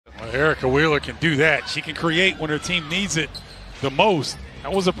Well, Erica Wheeler can do that. She can create when her team needs it the most.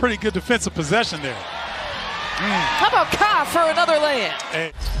 That was a pretty good defensive possession there. How about Ka for another lay-in?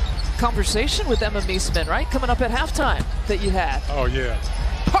 Hey. Conversation with Emma Meesman, right? Coming up at halftime that you had. Oh, yeah.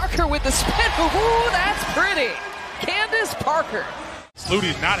 Parker with the spin move. Ooh, that's pretty. Candace Parker.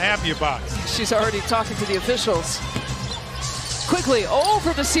 Slutty's not happy about it. She's already talking to the officials. Quickly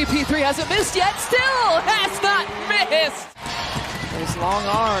over to CP3. Hasn't missed yet. Still has not missed. Those long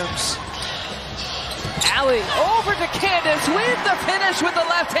arms. Allie over to Candace with the finish with the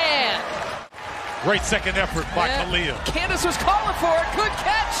left hand. Great second effort by Kalia. Candace was calling for it. Good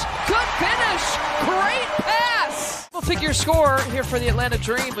catch. Good finish. Great pass. We'll figure score here for the Atlanta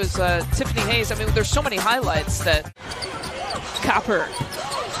Dream was Tiffany Hayes. I mean, there's so many highlights that Copper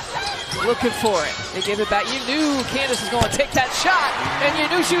looking for it. They gave it back. You knew Candace was going to take that shot, and you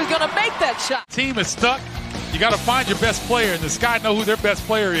knew she was going to make that shot. Team is stuck. You got to find your best player, and the Sky know who their best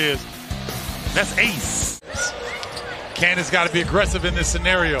player is. That's Ace. Candace got to be aggressive in this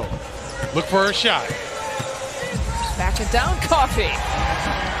scenario. Look for her shot. Backing down Coffee.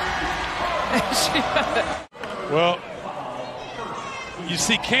 Well, you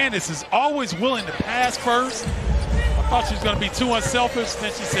see Candace is always willing to pass first. I thought she was going to be too unselfish.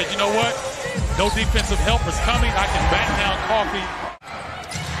 Then she said, you know what? No defensive help is coming. I can back down Coffee.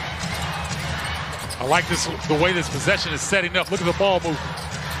 I like this, the way this possession is setting up. Look at the ball movement.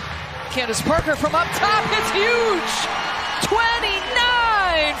 Candace Parker from up top. It's huge.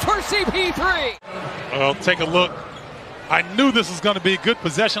 29 for CP3. Well, take a look. I knew this was going to be a good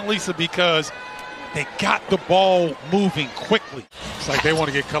possession, Lisa, because they got the ball moving quickly. It's like they want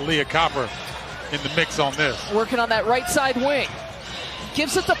to get Kalia Copper in the mix on this. Working on that right side wing.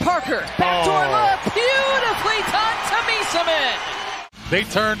 Gives it to Parker. Backdoor look. Beautifully done to Meesman. They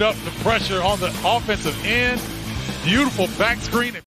turned up the pressure on the offensive end. Beautiful back screen.